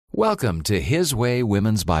Welcome to His Way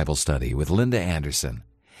Women's Bible Study with Linda Anderson.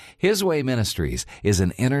 His Way Ministries is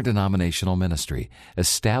an interdenominational ministry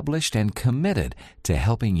established and committed to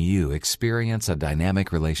helping you experience a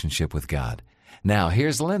dynamic relationship with God. Now,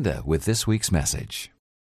 here's Linda with this week's message.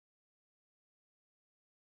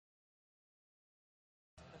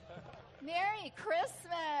 Merry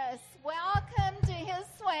Christmas! Welcome to His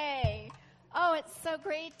Way. Oh, it's so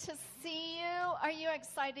great to see you. Are you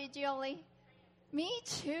excited, Julie? Me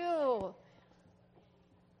too.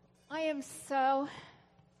 I am so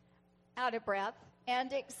out of breath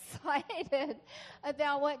and excited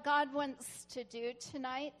about what God wants to do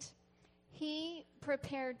tonight. He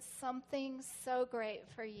prepared something so great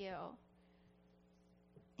for you.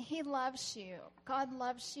 He loves you. God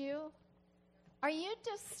loves you. Are you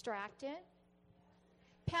distracted?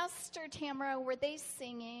 Pastor Tamara, were they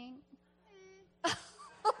singing?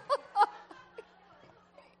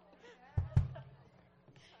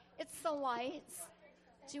 It's the lights.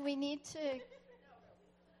 Do we need to?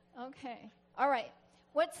 Okay. All right.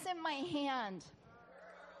 What's in my hand?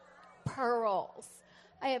 Pearls.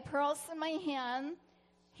 I have pearls in my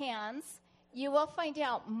hands. You will find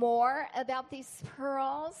out more about these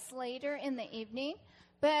pearls later in the evening.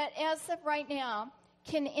 But as of right now,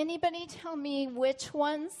 can anybody tell me which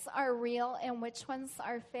ones are real and which ones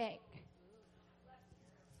are fake?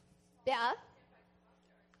 Beth?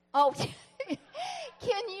 Oh,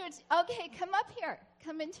 can you? Okay, come up here.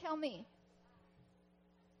 Come and tell me.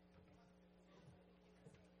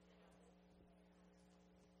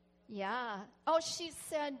 Yeah. Oh, she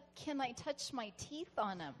said, can I touch my teeth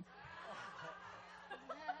on them?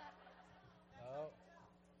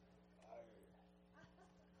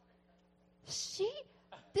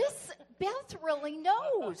 Beth really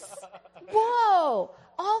knows. Whoa.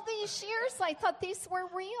 All these years I thought these were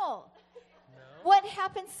real. What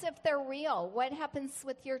happens if they're real? What happens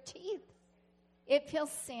with your teeth? It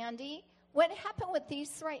feels sandy. What happened with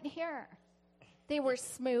these right here? They were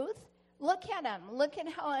smooth. Look at them. Look at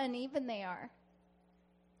how uneven they are.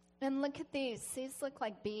 And look at these. These look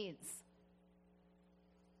like beads.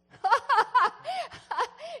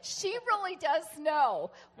 She really does know.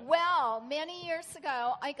 Well, many years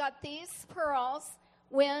ago, I got these pearls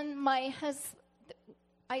when my husband,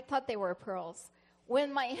 I thought they were pearls,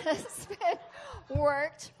 when my husband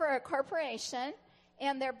worked for a corporation,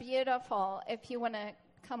 and they're beautiful if you want to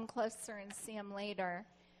come closer and see them later.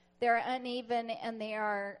 They're uneven, and they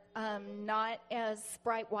are not as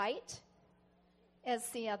bright white as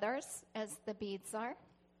the others, as the beads are.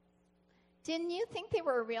 Didn't you think they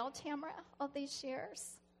were real, Tamara, all these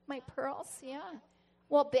years? My pearls, yeah.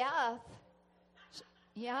 Well, Beth,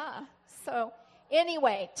 yeah. So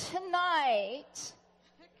anyway, tonight,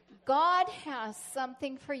 God has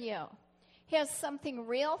something for you. He has something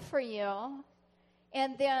real for you.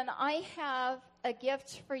 And then I have a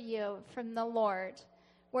gift for you from the Lord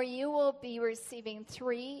where you will be receiving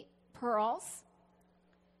 3 pearls.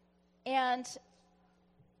 And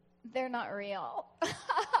they're not real.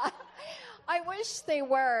 I wish they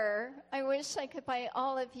were. I wish I could buy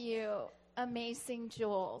all of you amazing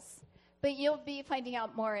jewels. But you'll be finding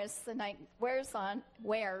out more as the night wears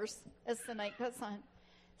as the night goes on.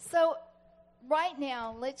 So right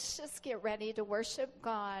now, let's just get ready to worship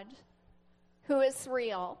God, who is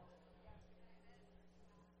real.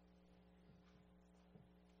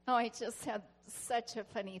 Oh, I just had such a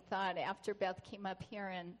funny thought after Beth came up here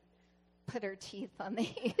and put her teeth on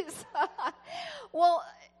these. Well,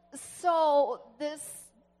 so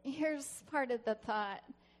here's part of the thought.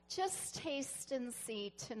 Just taste and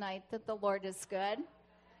see tonight that the Lord is good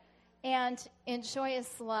and enjoy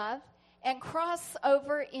His love and cross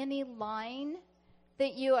over any line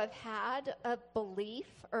that you have had of belief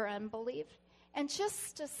or unbelief and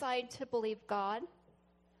just decide to believe God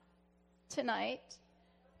tonight.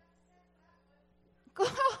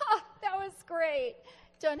 That was great.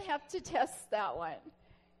 Don't have to test that one.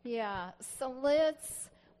 Yeah, so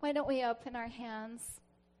why don't we open our hands?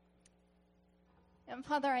 And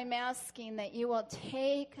Father, I'm asking that you will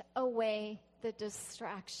take away the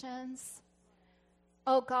distractions.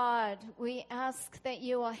 Oh God, we ask that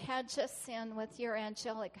you will hedge us in with your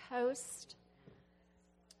angelic host.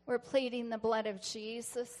 We're pleading the blood of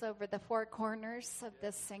Jesus over the 4 corners of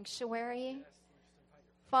this sanctuary.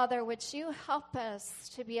 Father, would you help us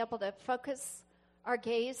to be able to focus our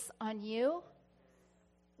gaze on you?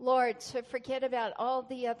 Lord, to forget about all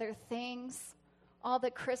the other things, all the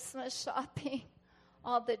Christmas shopping,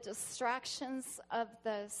 all the distractions of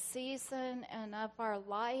the season and of our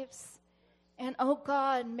lives. And, oh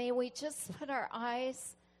God, may we just put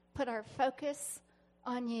our focus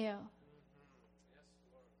on you.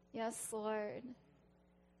 Yes, Lord.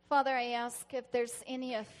 Father, I ask if there's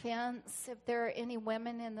any offense, if there are any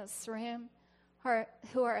women in this room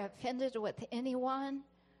who are offended with anyone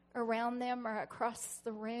around them or across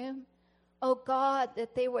the room, oh God,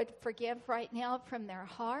 that they would forgive right now from their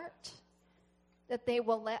heart, that they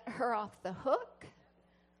will let her off the hook.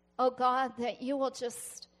 Oh God, that you'll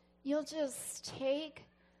just take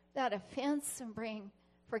that offense and bring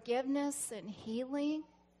forgiveness and healing.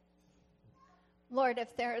 Lord,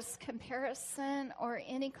 if there's comparison or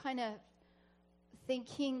any kind of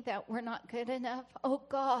thinking that we're not good enough, oh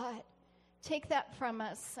God, take that from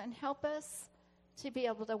us and help us to be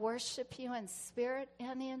able to worship you in spirit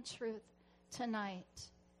and in truth tonight.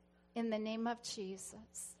 In the name of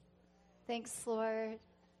Jesus. Thanks, Lord.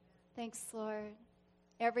 Thanks, Lord.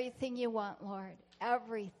 Everything you want, Lord.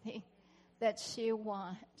 Everything that you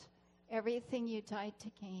want. Everything you died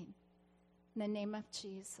to gain. In the name of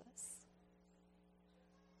Jesus.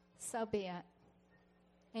 So be it.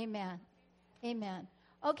 Amen. Amen.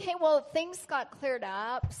 Okay, well, things got cleared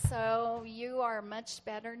up, so you are much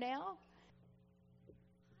better now.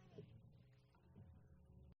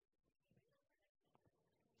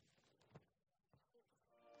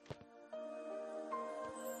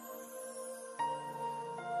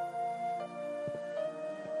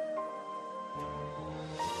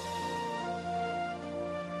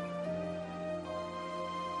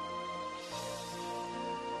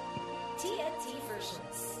 TNT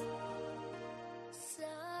versions.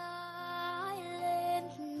 Silent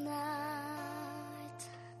night,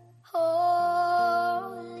 holy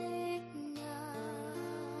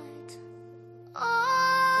night,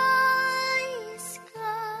 all is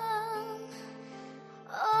calm,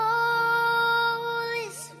 all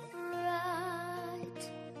is bright,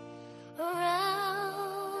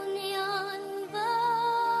 around yon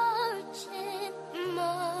virgin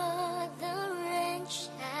mother and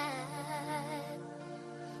child.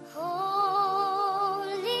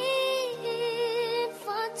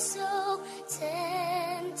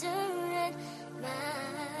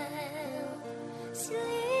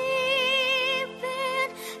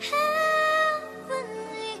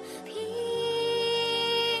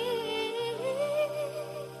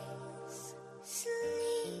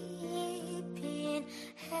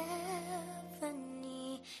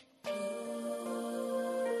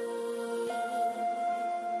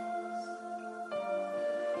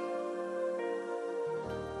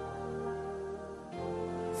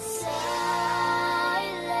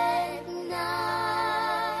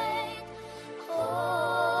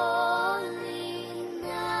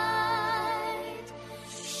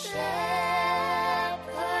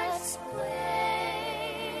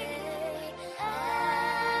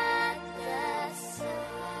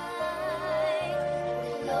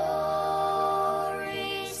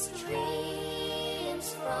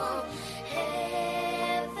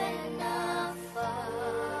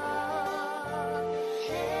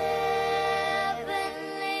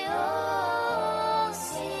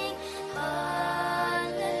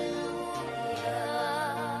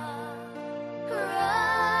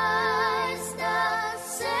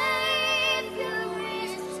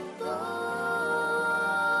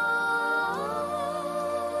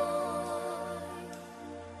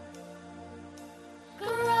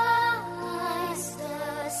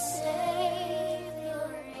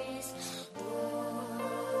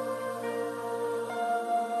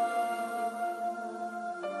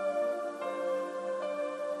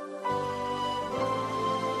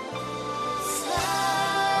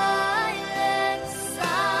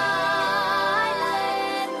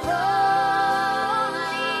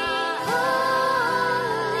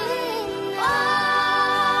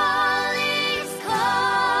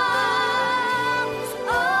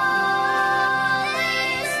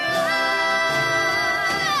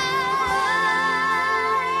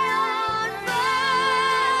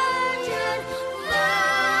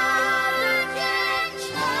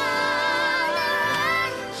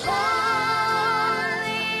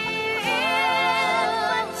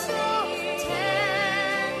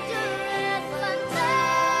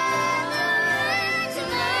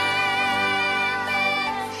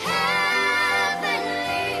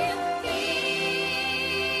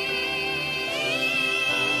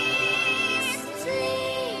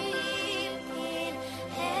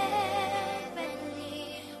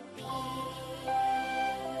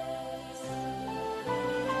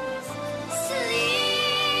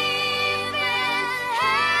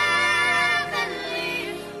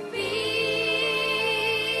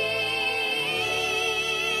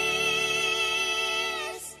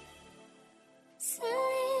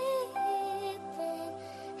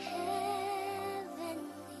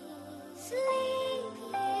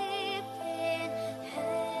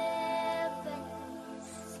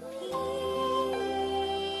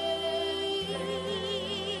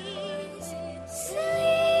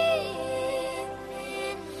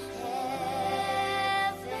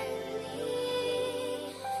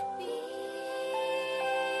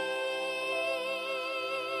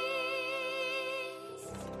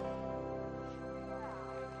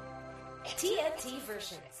 TNT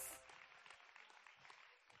versions.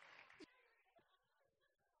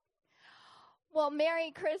 Well, Merry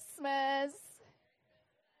Christmas.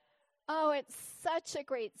 Oh, it's such a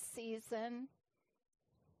great season.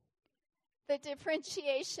 The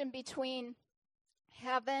differentiation between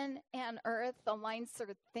heaven and earth, the lines are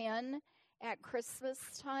thin at Christmas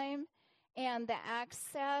time, and the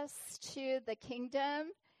access to the kingdom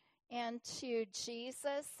and to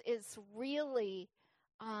Jesus is really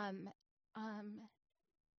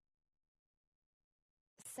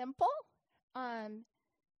simple,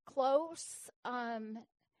 close,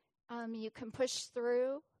 you can push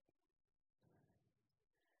through.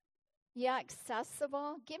 Yeah,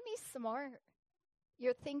 accessible. Give me some more.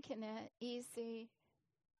 You're thinking it. Easy.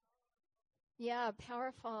 Yeah,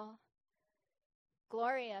 powerful.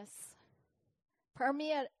 Glorious.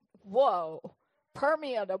 Permeable,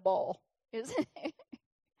 isn't it?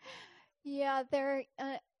 Yeah, they're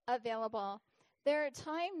available. There are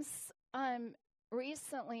times,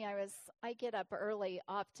 recently I get up early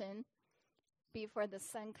often before the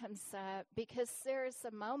sun comes up because there's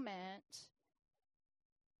a moment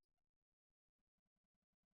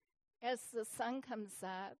as the sun comes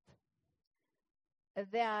up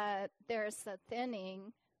that there's a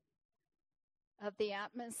thinning of the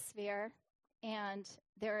atmosphere, and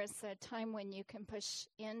there is a time when you can push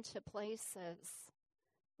into places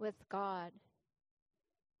with God.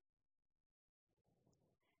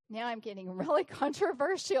 Now I'm getting really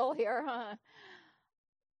controversial here, huh?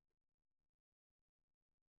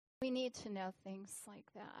 We need to know things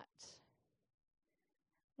like that.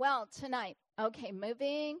 Well, tonight, okay,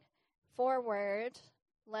 moving forward,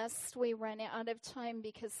 lest we run out of time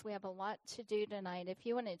because we have a lot to do tonight. If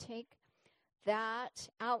you want to take that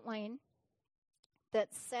outline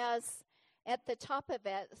that says at the top of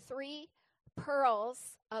it, 3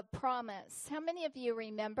 pearls of promise. How many of you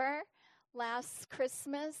remember last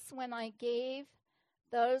Christmas when I gave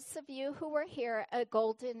those of you who were here a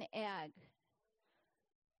golden egg?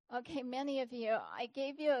 Okay, many of you. I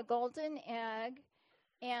gave you a golden egg,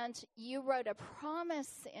 and you wrote a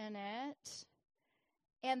promise in it.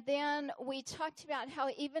 And then we talked about how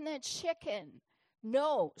even a chicken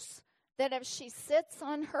knows that if she sits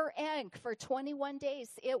on her egg for 21 days,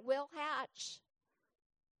 it will hatch.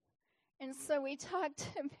 And so we talked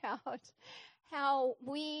about how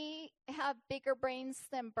we have bigger brains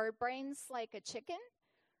than bird brains like a chicken,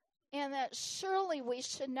 and that surely we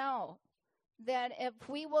should know that if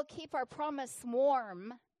we will keep our promise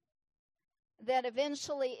warm, that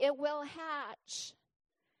eventually it will hatch.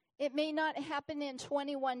 It may not happen in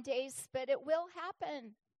 21 days, but it will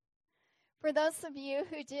happen. For those of you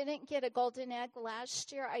who didn't get a golden egg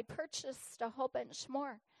last year, I purchased a whole bunch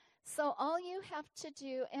more. So all you have to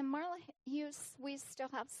do, and Marla, we still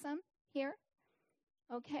have some here?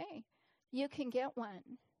 Okay. You can get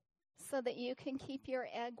one so that you can keep your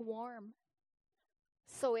egg warm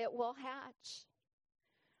so it will hatch.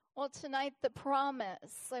 Well, tonight, the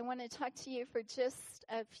promise. I want to talk to you for just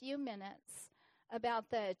a few minutes about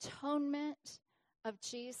the atonement of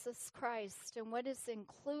Jesus Christ and what is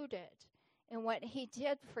included in what he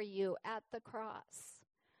did for you at the cross.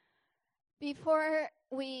 Before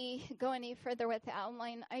we go any further with the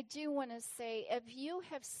outline, I do want to say, if you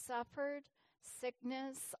have suffered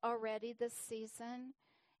sickness already this season,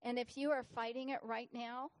 and if you are fighting it right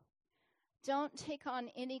now, don't take on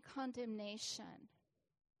any condemnation.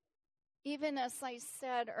 Even as I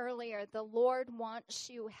said earlier, the Lord wants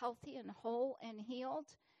you healthy and whole and healed.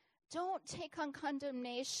 Don't take on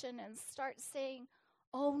condemnation and start saying,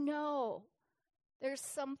 oh no, there's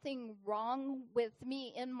something wrong with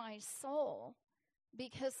me in my soul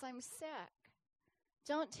because I'm sick.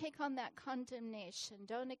 Don't take on that condemnation.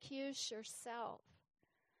 Don't accuse yourself.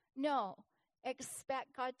 No,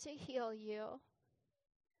 expect God to heal you.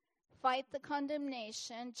 Fight the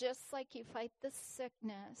condemnation just like you fight the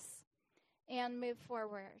sickness and move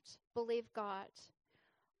forward. Believe God.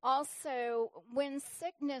 Also, when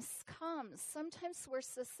sickness comes, sometimes we're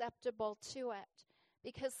susceptible to it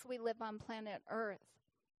because we live on planet Earth.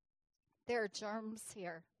 There are germs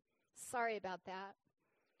here. Sorry about that.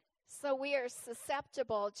 So we are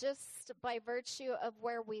susceptible just by virtue of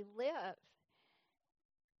where we live.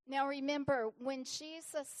 Now remember, when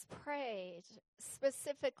Jesus prayed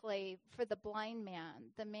specifically for the blind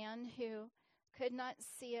man, the man who could not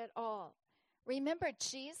see at all, remember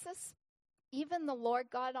Jesus, even the Lord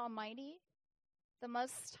God Almighty, the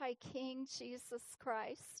Most High King, Jesus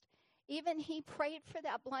Christ, even he prayed for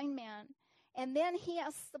that blind man. And then he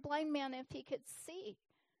asked the blind man if he could see.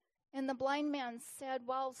 And the blind man said,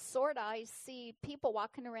 well, sort of. I see people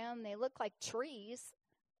walking around. They look like trees.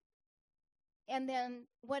 And then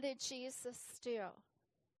what did Jesus do?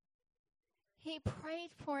 He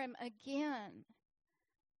prayed for him again.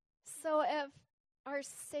 So if our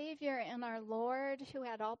Savior and our Lord, who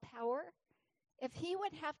had all power, if he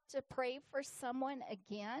would have to pray for someone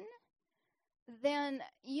again, then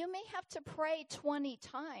you may have to pray 20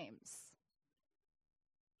 times.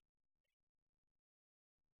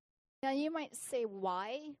 Now you might say,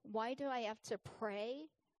 why? Why do I have to pray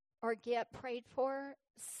or get prayed for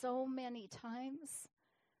so many times?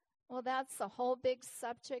 Well, that's a whole big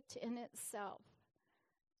subject in itself.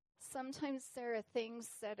 Sometimes there are things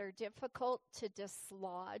that are difficult to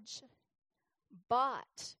dislodge,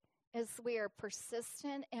 but as we are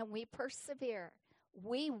persistent and we persevere,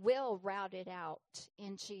 we will rout it out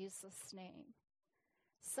in Jesus' name.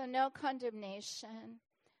 So no condemnation.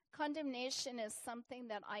 Condemnation is something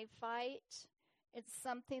that I fight. It's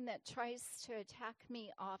something that tries to attack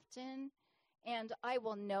me often. And I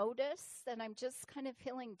will notice that I'm just kind of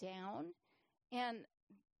feeling down. And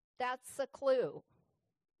that's a clue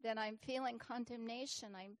that I'm feeling condemnation.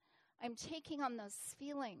 I'm taking on those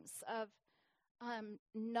feelings of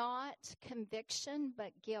not conviction,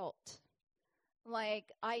 but guilt.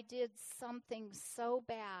 Like I did something so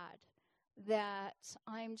bad that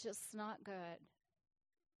I'm just not good.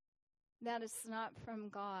 That is not from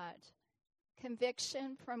God.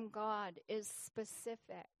 Conviction from God is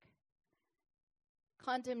specific.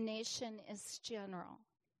 Condemnation is general.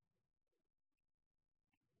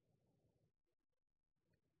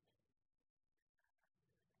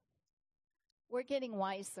 We're getting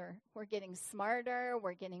wiser. We're getting smarter.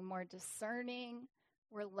 We're getting more discerning.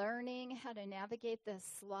 We're learning how to navigate this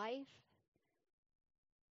life.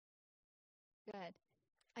 Good.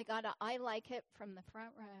 I like it from the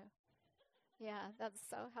front row. Yeah, that's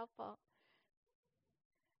so helpful.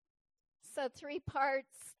 So 3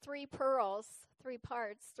 parts, 3 pearls, 3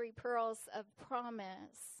 parts, 3 pearls of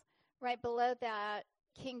promise. Right below that,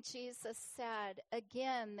 King Jesus said,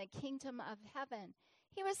 again, the kingdom of heaven.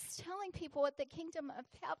 He was telling people what the kingdom of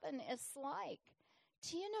heaven is like.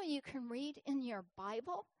 Do you know you can read in your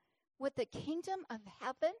Bible what the kingdom of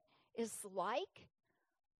heaven is like?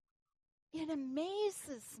 It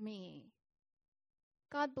amazes me.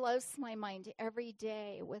 God blows my mind every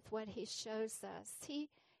day with what he shows us.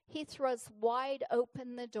 He throws wide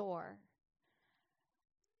open the door.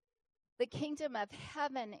 The kingdom of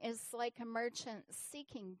heaven is like a merchant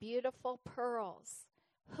seeking beautiful pearls,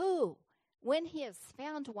 who, when he has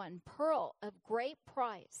found one pearl of great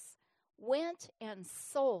price, went and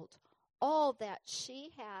sold all that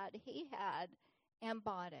he had, and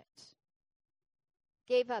bought it.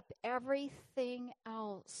 Gave up everything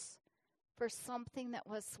else for something that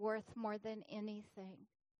was worth more than anything.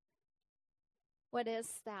 What is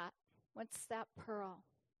that? What's that pearl?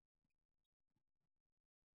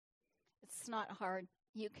 It's not hard.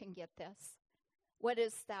 You can get this. What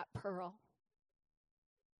is that pearl?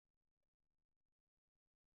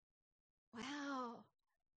 Wow.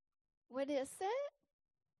 What is it?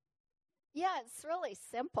 Yeah, it's really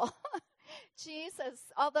simple. Jesus,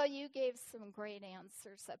 although you gave some great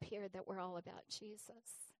answers up here that were all about Jesus.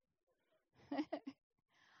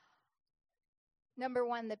 Number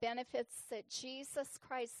 1, the benefits that Jesus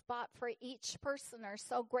Christ bought for each person are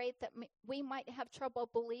so great that we might have trouble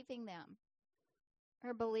believing them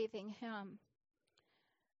or believing him.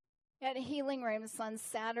 At Healing Rooms on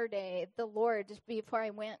Saturday, the Lord, before I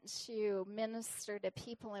went to minister to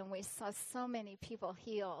people, and we saw so many people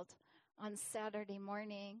healed on Saturday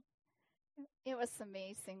morning. It was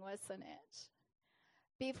amazing, wasn't it?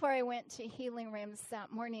 Before I went to Healing Rooms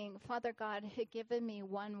that morning, Father God had given me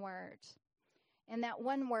one word. And that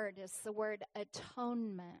one word is the word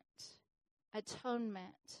atonement.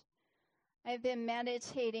 Atonement. I've been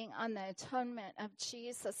meditating on the atonement of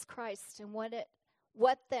Jesus Christ and what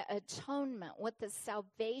the atonement, what the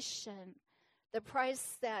salvation, the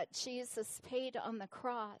price that Jesus paid on the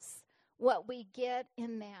cross, what we get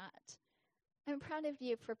in that. I'm proud of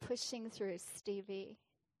you for pushing through, Stevie.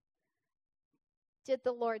 Did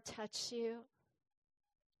the Lord touch you?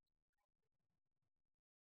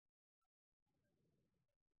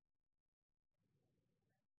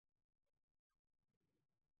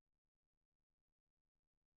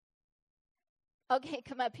 Okay,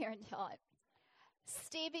 come up here and tell it.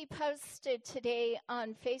 Stevie posted today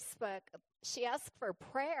on Facebook, she asked for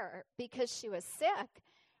prayer because she was sick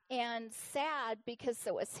and sad because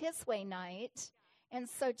it was his way night. And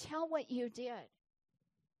so tell what you did.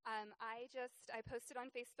 I posted on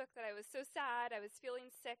Facebook that I was so sad, I was feeling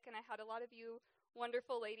sick, and I had a lot of you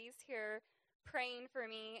wonderful ladies here praying for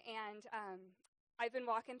me, and I've been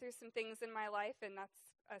walking through some things in my life, and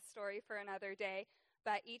that's a story for another day,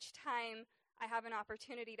 but each time I have an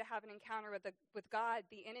opportunity to have an encounter with God,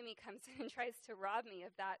 the enemy comes in and tries to rob me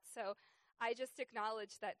of that. So I just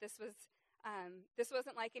acknowledged that this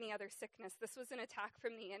wasn't like any other sickness. This was an attack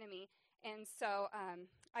from the enemy. And so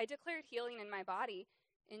I declared healing in my body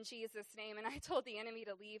in Jesus' name, and I told the enemy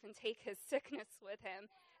to leave and take his sickness with him.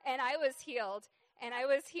 And I was healed, and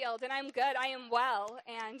I'm good. I am well,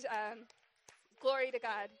 and glory to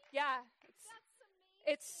God. Yeah,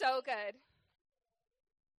 it's so good.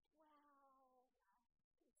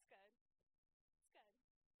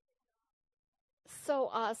 So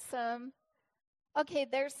awesome. Okay,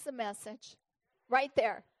 there's the message right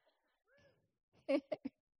there.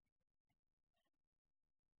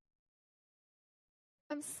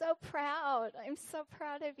 I'm so proud. I'm so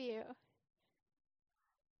proud of you.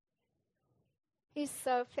 He's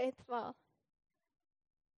so faithful.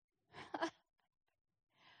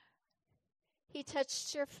 He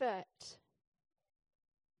touched your foot.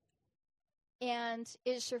 And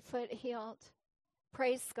is your foot healed?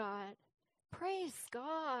 Praise God. Praise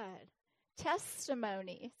God.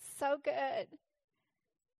 Testimony. So good.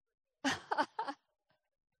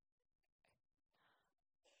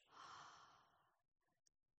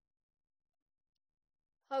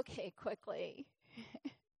 Okay, quickly.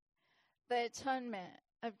 The atonement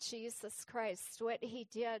of Jesus Christ, what he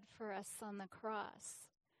did for us on the cross.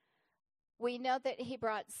 We know that he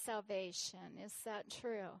brought salvation. Is that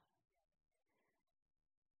true?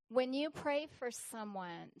 When you pray for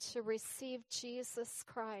someone to receive Jesus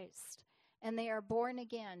Christ and they are born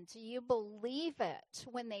again, do you believe it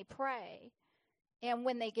when they pray and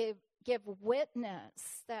when they give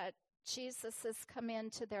witness that Jesus has come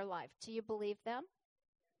into their life? Do you believe them?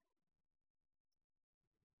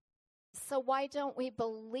 So why don't we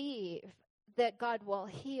believe that God will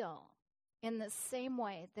heal in the same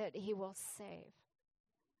way that he will save?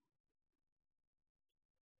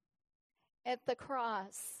 At the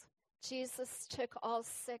cross, Jesus took all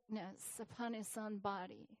sickness upon his own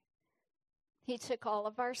body. He took all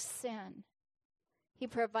of our sin. He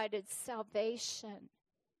provided salvation.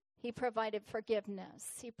 He provided forgiveness.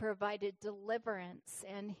 He provided deliverance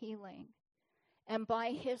and healing. And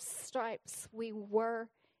by his stripes, we were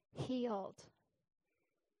healed.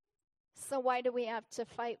 So why do we have to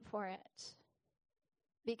fight for it?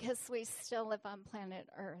 Because we still live on planet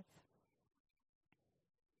Earth.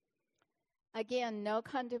 Again, no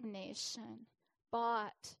condemnation,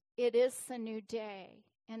 but it is a new day,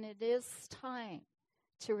 and it is time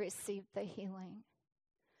to receive the healing.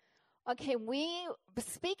 Okay,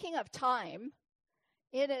 speaking of time,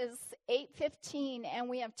 it is 8:15, and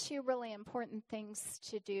we have two really important things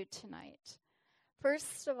to do tonight.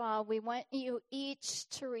 First of all, we want you each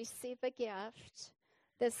to receive a gift.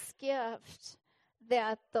 This gift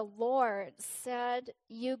that the Lord said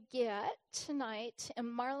you get tonight, and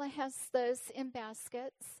Marla has those in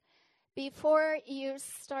baskets. Before you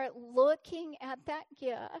start looking at that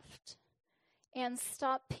gift and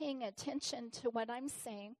stop paying attention to what I'm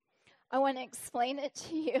saying, I want to explain it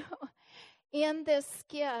to you. In this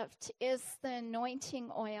gift is the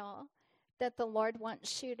anointing oil that the Lord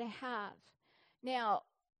wants you to have. Now,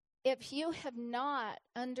 if you have not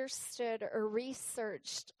understood or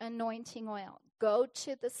researched anointing oil, go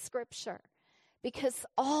to the scripture, because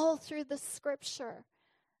all through the scripture,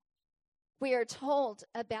 we are told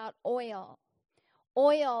about oil.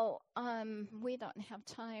 Oil, we don't have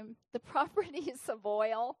time. The properties of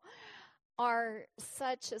oil are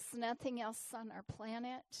such as nothing else on our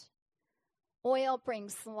planet. Oil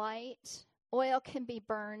brings light. Oil can be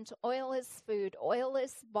burned. Oil is food. Oil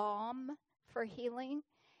is balm for healing.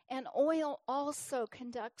 And oil also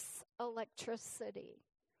conducts electricity.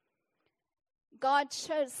 God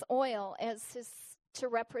chose oil to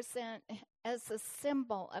represent as a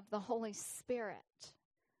symbol of the Holy Spirit.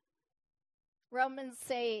 Romans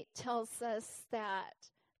 8 tells us that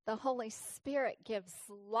the Holy Spirit gives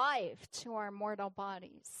life to our mortal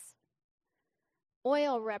bodies.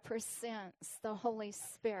 Oil represents the Holy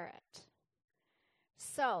Spirit.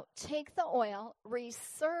 So take the oil,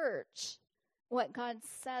 research what God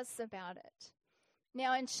says about it.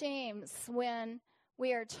 Now in James, when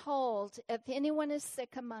we are told, if anyone is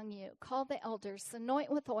sick among you, call the elders, anoint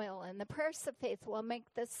with oil, and the prayers of faith will make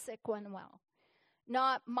the sick one well.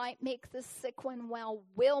 Not might make the sick one well,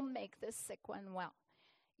 will make the sick one well.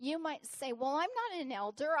 You might say, well, I'm not an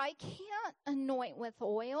elder. I can't anoint with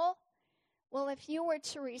oil. Well, if you were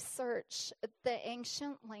to research the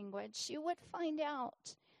ancient language, you would find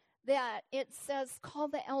out that it says, call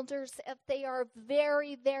the elders if they are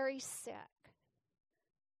very, very sick.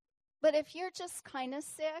 But if you're just kind of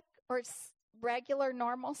sick or regular,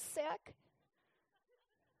 normal sick,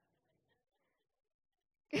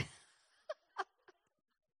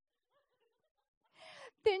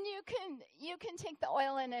 then you can take the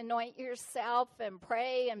oil and anoint yourself and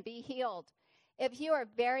pray and be healed. If you are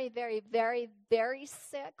very, very, very, very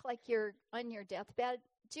sick, like you're on your deathbed,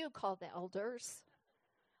 do call the elders.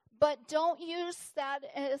 But don't use that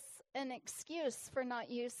as an excuse for not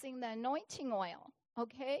using the anointing oil,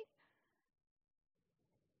 okay?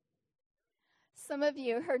 Some of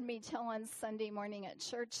you heard me tell on Sunday morning at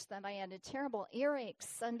church that I had a terrible earache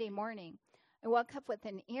Sunday morning. I woke up with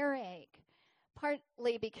an earache,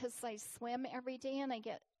 partly because I swim every day and I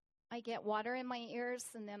get water in my ears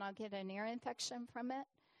and then I'll get an ear infection from it.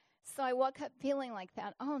 So I woke up feeling like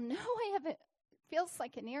that. Oh no, feels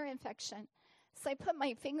like an ear infection. So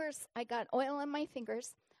I got oil in my fingers.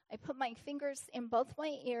 I put my fingers in both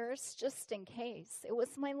my ears just in case. It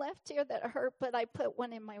was my left ear that hurt, but I put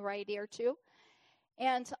one in my right ear too.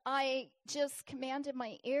 And I just commanded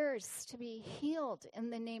my ears to be healed in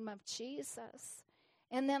the name of Jesus.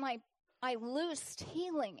 And then I loosed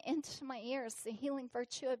healing into my ears, the healing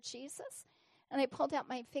virtue of Jesus. And I pulled out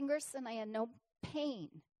my fingers and I had no pain.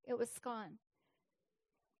 It was gone.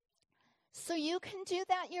 So you can do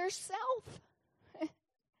that yourself.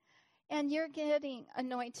 And you're getting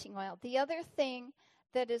anointing oil. The other thing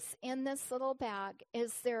that is in this little bag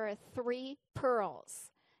is there are 3 pearls.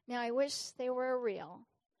 Now, I wish they were real,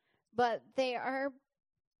 but they are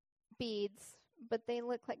beads, but they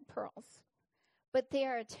look like pearls. But they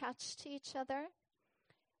are attached to each other.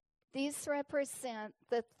 These represent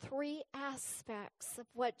the 3 aspects of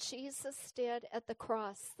what Jesus did at the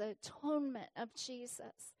cross, the atonement of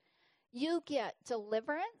Jesus. You get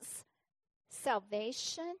deliverance,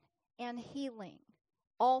 salvation, and healing.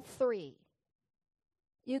 All 3.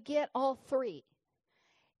 You get all 3.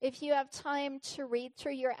 If you have time to read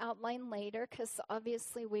through your outline later, because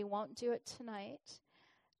obviously we won't do it tonight,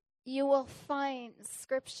 you will find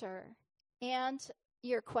scripture and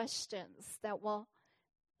your questions that will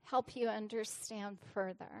help you understand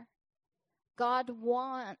further. God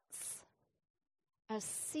wants a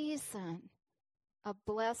season of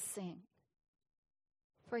blessing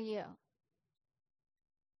for you.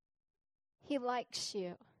 He likes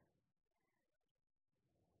you.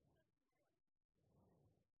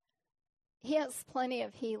 He has plenty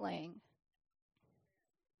of healing.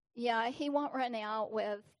 Yeah, he won't run out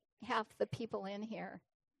with half the people in here.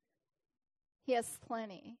 He has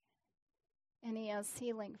plenty. And he has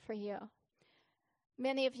healing for you.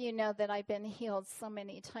 Many of you know that I've been healed so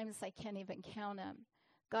many times I can't even count them.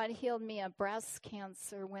 God healed me of breast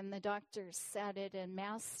cancer when the doctors said it had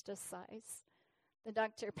metastasized. The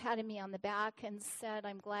doctor patted me on the back and said,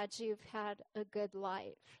 "I'm glad you've had a good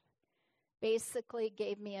life." Basically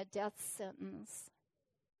gave me a death sentence.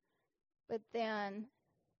 But then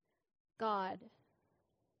God,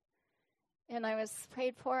 and I was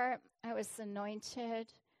prayed for, I was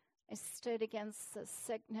anointed, I stood against the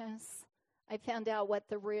sickness. I found out what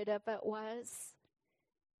the root of it was.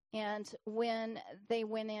 And when they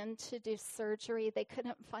went in to do surgery, they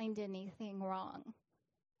couldn't find anything wrong.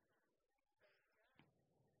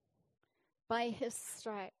 By his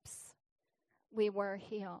stripes, we were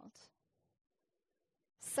healed.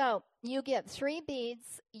 So you get 3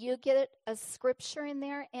 beads, you get a scripture in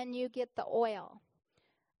there, and you get the oil.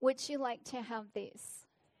 Would you like to have these?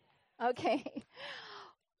 Okay.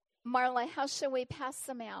 Marla, how shall we pass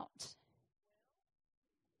them out?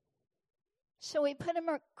 Shall we put them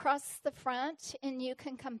across the front and you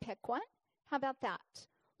can come pick one? How about that?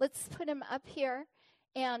 Let's put them up here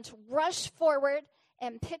and rush forward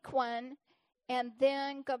and pick one. And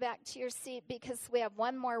then go back to your seat because we have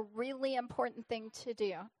one more really important thing to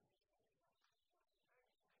do.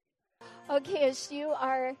 Okay, as you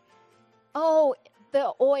are,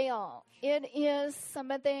 the oil. It is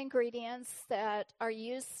some of the ingredients that are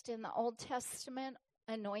used in the Old Testament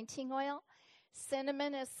anointing oil.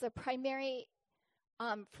 Cinnamon is the primary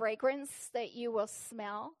fragrance that you will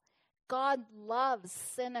smell. God loves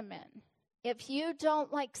cinnamon. If you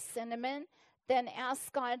don't like cinnamon, then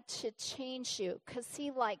ask God to change you because he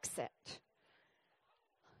likes it.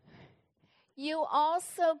 You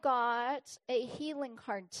also got a healing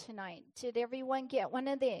card tonight. Did everyone get one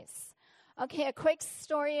of these? Okay, a quick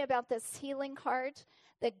story about this healing card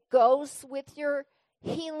that goes with your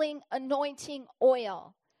healing anointing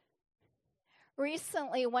oil.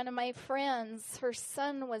 Recently, one of my friends, her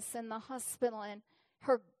son was in the hospital and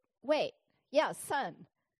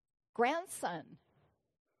grandson.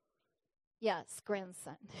 Yes,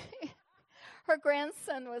 grandson. Her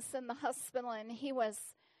grandson was in the hospital and he was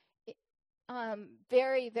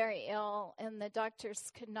very, very ill, and the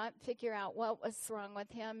doctors could not figure out what was wrong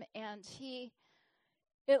with him, and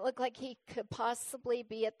it looked like he could possibly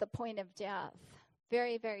be at the point of death.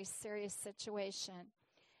 Very, very serious situation.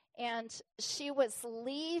 And she was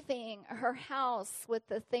leaving her house with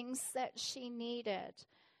the things that she needed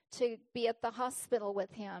to be at the hospital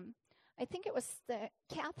with him. I think it was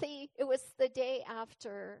it was the day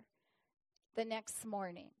after the next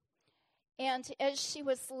morning. And as she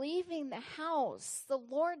was leaving the house, the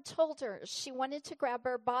Lord told her she wanted to grab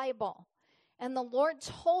her Bible. And the Lord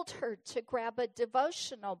told her to grab a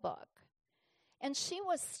devotional book. And she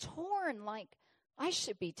was torn, like, I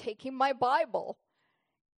should be taking my Bible.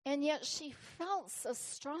 And yet she felt so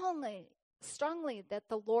strongly that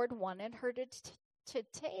the Lord wanted her to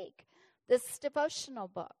take this devotional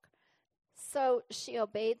book. So she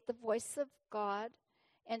obeyed the voice of God,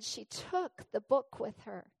 and she took the book with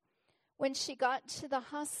her. When she got to the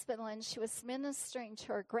hospital and she was ministering to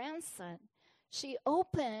her grandson, she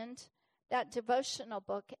opened that devotional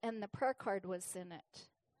book, and the prayer card was in it.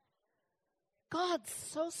 God's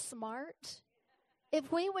so smart.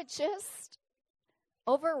 If we would just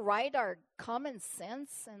override our common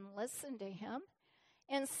sense and listen to him.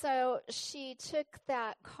 And so she took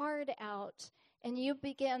that card out, and you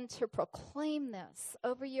began to proclaim this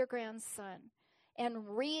over your grandson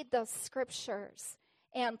and read the scriptures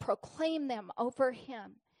and proclaim them over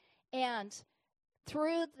him. And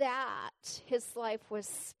through that, his life was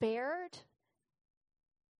spared.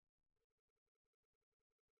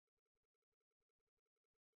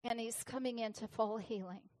 And he's coming into full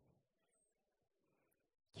healing.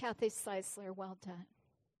 Kathy Seisler, well done.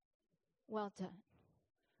 Well done.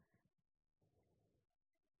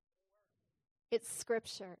 It's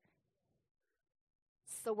scripture.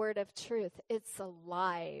 It's the word of truth. It's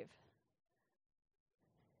alive.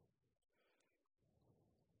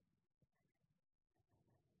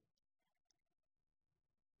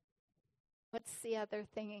 What's the other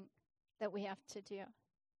thing that we have to do?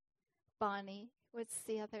 Bonnie, what's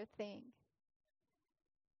the other thing?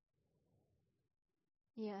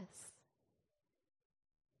 Yes.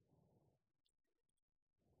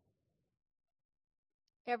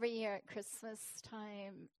 Every year at Christmas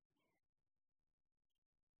time,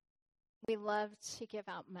 we love to give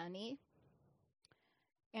out money.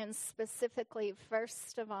 And specifically,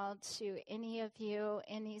 first of all, to any of you,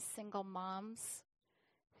 any single moms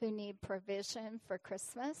who need provision for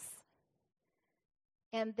Christmas.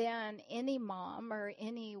 And then any mom or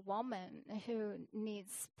any woman who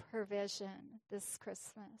needs provision this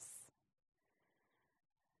Christmas.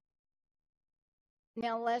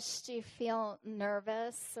 Now, lest you feel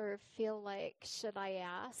nervous or feel like, should I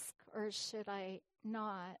ask or should I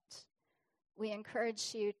not? We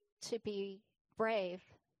encourage you to be brave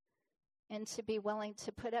and to be willing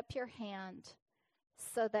to put up your hand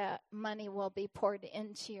so that money will be poured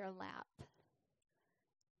into your lap.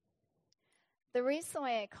 The reason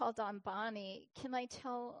why I called on Bonnie, can I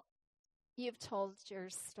tell, you've told your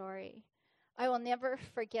story. I will never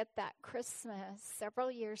forget that Christmas several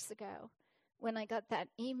years ago when I got that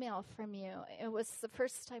email from you. It was the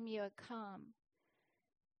first time you had come.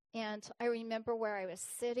 And I remember where I was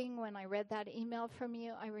sitting when I read that email from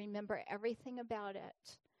you. I remember everything about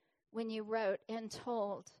it when you wrote and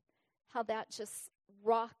told how that just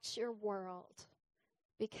rocked your world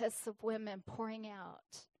because of women pouring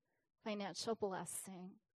out financial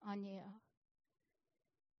blessing on you.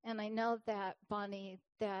 And I know that, Bonnie,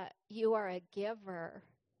 that you are a giver,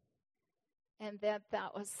 and that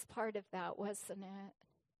was part of that, wasn't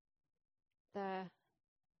it?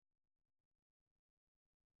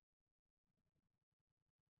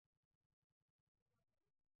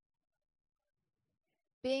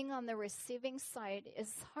 Being on the receiving side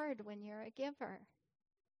is hard when you're a giver.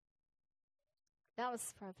 That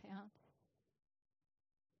was profound.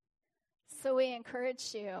 So we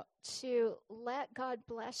encourage you to let God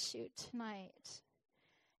bless you tonight.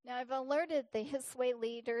 Now, I've alerted the His Way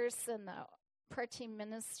leaders and the prayer team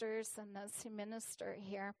ministers and those who minister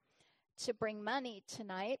here to bring money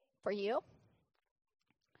tonight for you.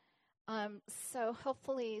 So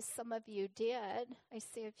hopefully some of you did. I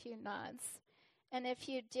see a few nods. And if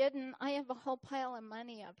you didn't, I have a whole pile of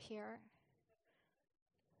money up here.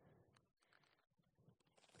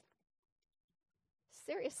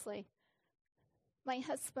 Seriously. My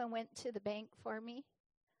husband went to the bank for me.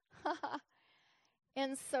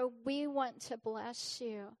 And so we want to bless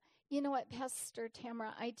you. You know what, Pastor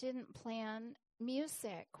Tamara, I didn't plan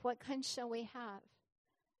music. What kind shall we have?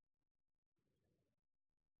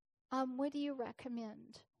 What do you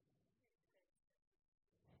recommend?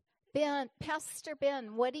 Ben, Pastor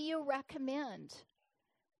Ben, what do you recommend?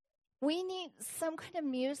 We need some kind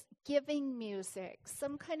of giving music,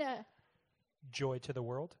 some kind of... Joy to the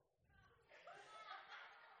World.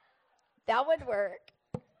 That would work.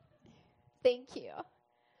 Thank you.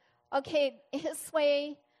 Okay, His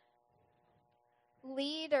Way,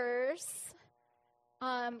 leaders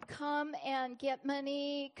come and get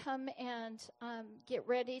money, come and get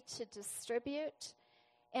ready to distribute.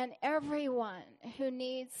 And everyone who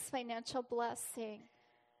needs financial blessing,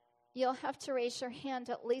 you'll have to raise your hand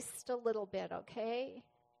at least a little bit, okay?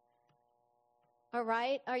 All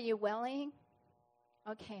right, are you willing?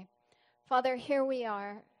 Okay. Father, here we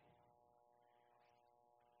are.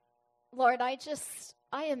 Lord, I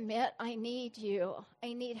admit I need you.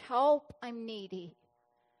 I need help. I'm needy.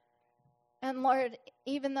 And Lord,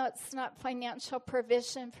 even though it's not financial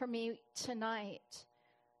provision for me tonight,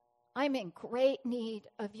 I'm in great need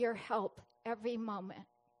of your help every moment.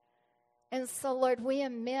 And so, Lord, we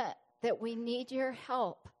admit that we need your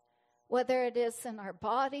help, whether it is in our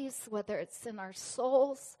bodies, whether it's in our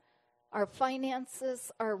souls, our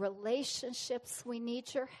finances, our relationships. We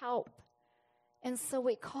need your help. And so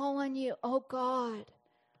we call on you, oh God,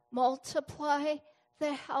 multiply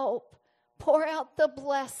the help, pour out the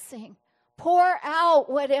blessing, pour out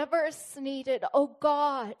whatever's needed, oh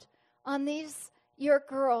God, on these your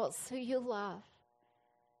girls who you love.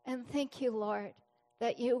 And thank you, Lord,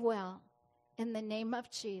 that you will. In the name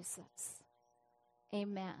of Jesus,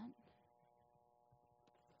 amen.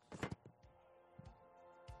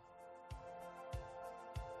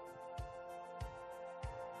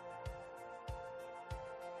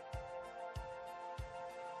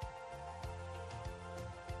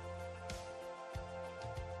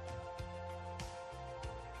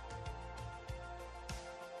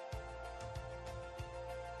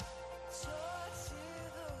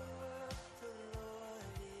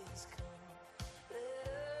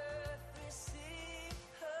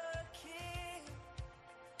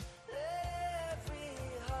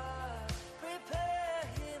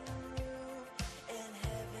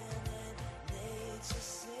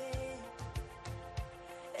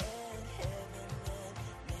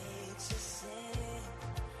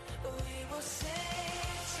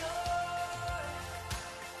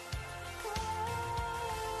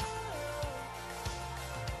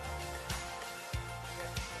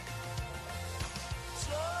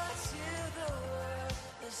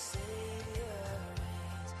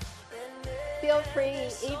 Feel free,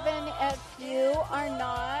 even if you are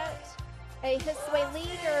not a His Way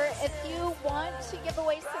leader, if you want to give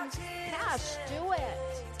away some cash, do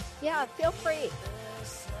it. Yeah, feel free.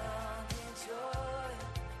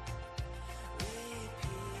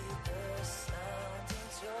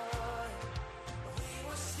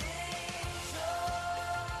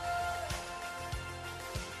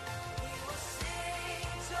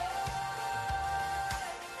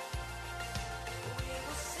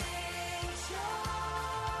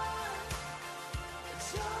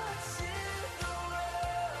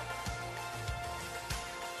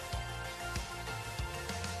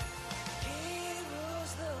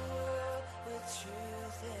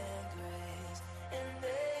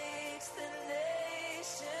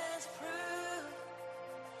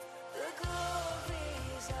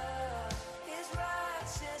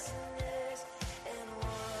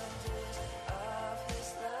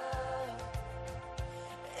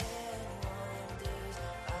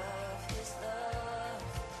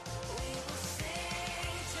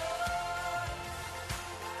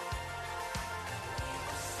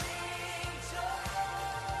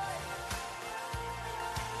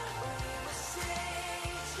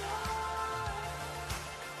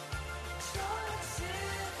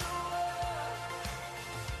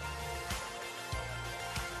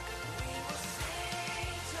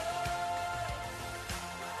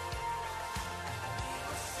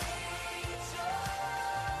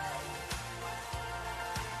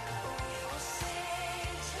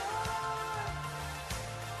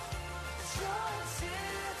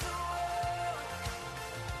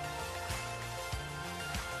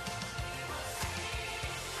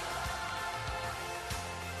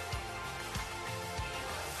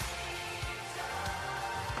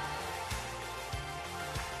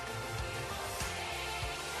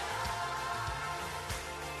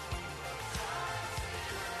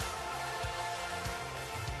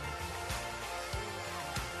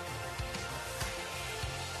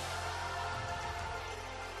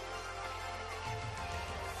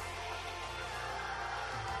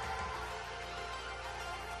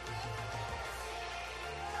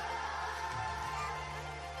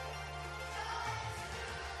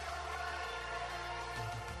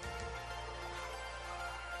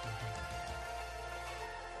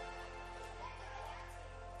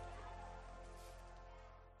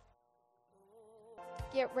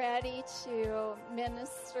 Get ready to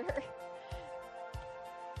minister.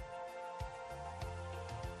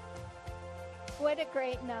 What a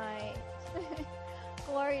great night.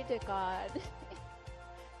 Glory to God.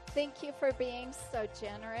 Thank you for being so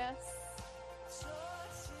generous.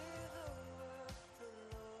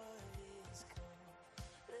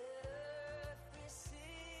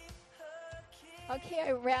 Okay,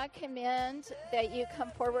 I recommend that you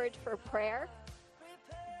come forward for prayer,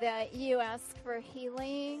 that you ask for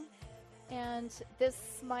healing, and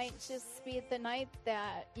this might just be the night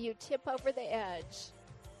that you tip over the edge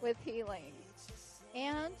with healing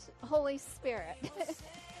and Holy Spirit.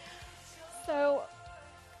 So,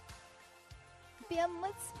 Ben,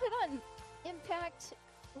 let's put on Impact.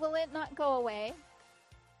 Will it not go away?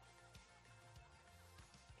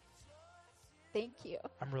 Thank you.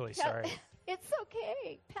 I'm really sorry. It's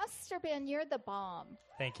okay. Pastor Ben, you're the bomb.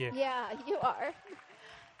 Thank you. Yeah, you are.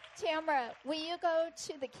 Tamara, will you go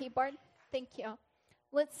to the keyboard? Thank you.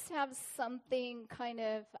 Let's have something kind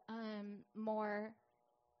of more.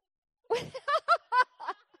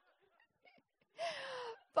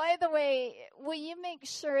 By the way, will you make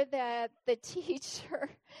sure that the teacher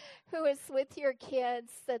who is with your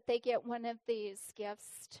kids, that they get one of these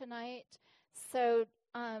gifts tonight? So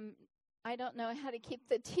I don't know how to keep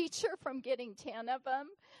the teacher from getting 10 of them,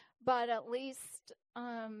 but at least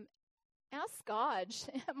ask God,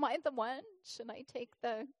 am I the one? Should I take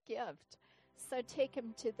the gift? So take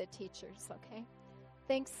them to the teachers, okay?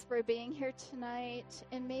 Thanks for being here tonight,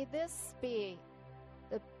 and may this be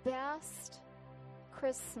the best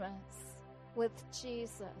Christmas with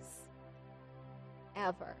Jesus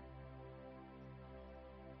ever.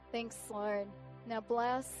 Thanks, Lord. Now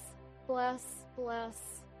bless, bless,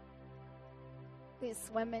 bless these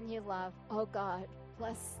women you love. Oh, God,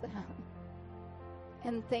 bless them.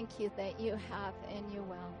 And thank you that you have and you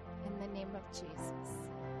will, in the name of Jesus.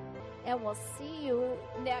 And we'll see you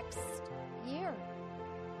next year.